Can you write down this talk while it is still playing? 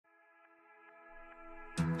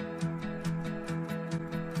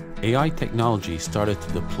AI technology started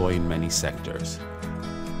to deploy in many sectors.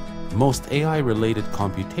 Most AI-related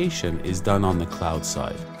computation is done on the cloud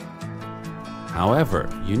side. However,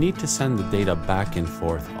 you need to send the data back and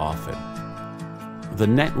forth often. The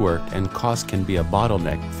network and cost can be a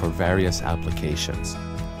bottleneck for various applications.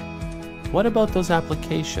 What about those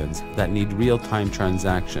applications that need real-time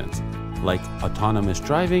transactions, like autonomous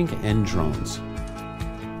driving and drones?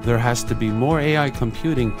 There has to be more AI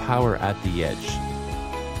computing power at the edge.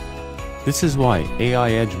 This is why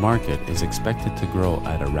AI edge market is expected to grow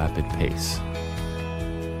at a rapid pace.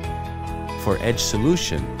 For edge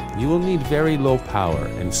solution, you will need very low power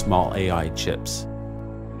and small AI chips.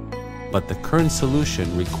 But the current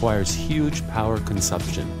solution requires huge power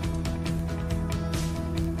consumption.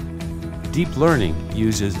 Deep learning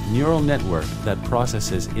uses neural network that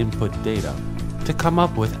processes input data to come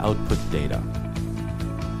up with output data,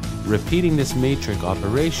 repeating this matrix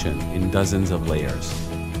operation in dozens of layers.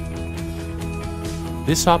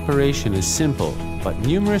 This operation is simple, but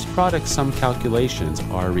numerous product sum calculations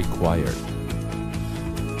are required.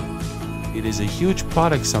 It is a huge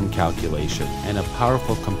product sum calculation and a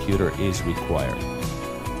powerful computer is required.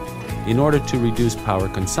 In order to reduce power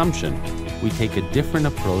consumption, we take a different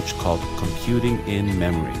approach called computing in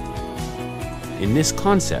memory. In this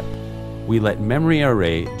concept, we let memory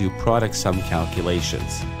array do product sum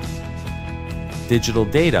calculations. Digital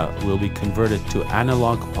data will be converted to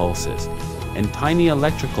analog pulses, and tiny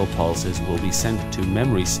electrical pulses will be sent to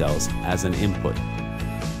memory cells as an input.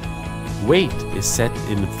 Weight is set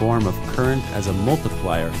in the form of current as a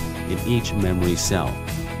multiplier in each memory cell.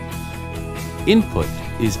 Input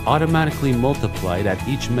is automatically multiplied at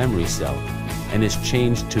each memory cell and is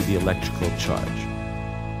changed to the electrical charge.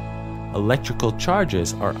 Electrical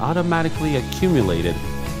charges are automatically accumulated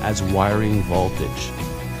as wiring voltage.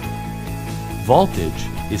 Voltage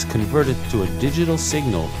is converted to a digital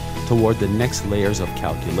signal toward the next layers of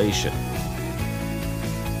calculation.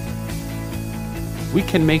 We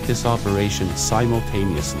can make this operation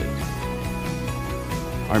simultaneously.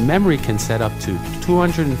 Our memory can set up to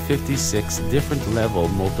 256 different level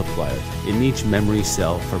multipliers in each memory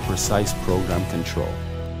cell for precise program control,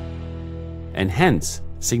 and hence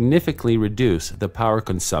significantly reduce the power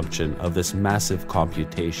consumption of this massive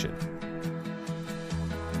computation.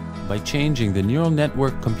 By changing the neural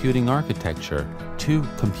network computing architecture to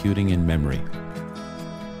computing in memory,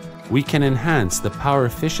 we can enhance the power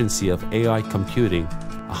efficiency of AI computing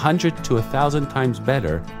 100 to 1,000 times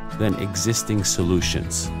better than existing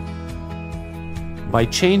solutions. By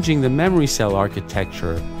changing the memory cell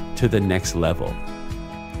architecture to the next level,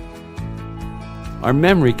 our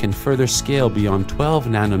memory can further scale beyond 12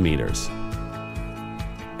 nanometers,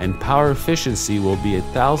 and power efficiency will be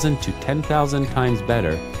 1,000 to 10,000 times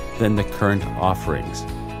better than the current offerings.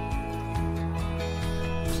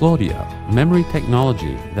 Floatia, memory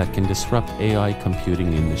technology that can disrupt AI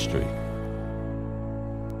computing industry.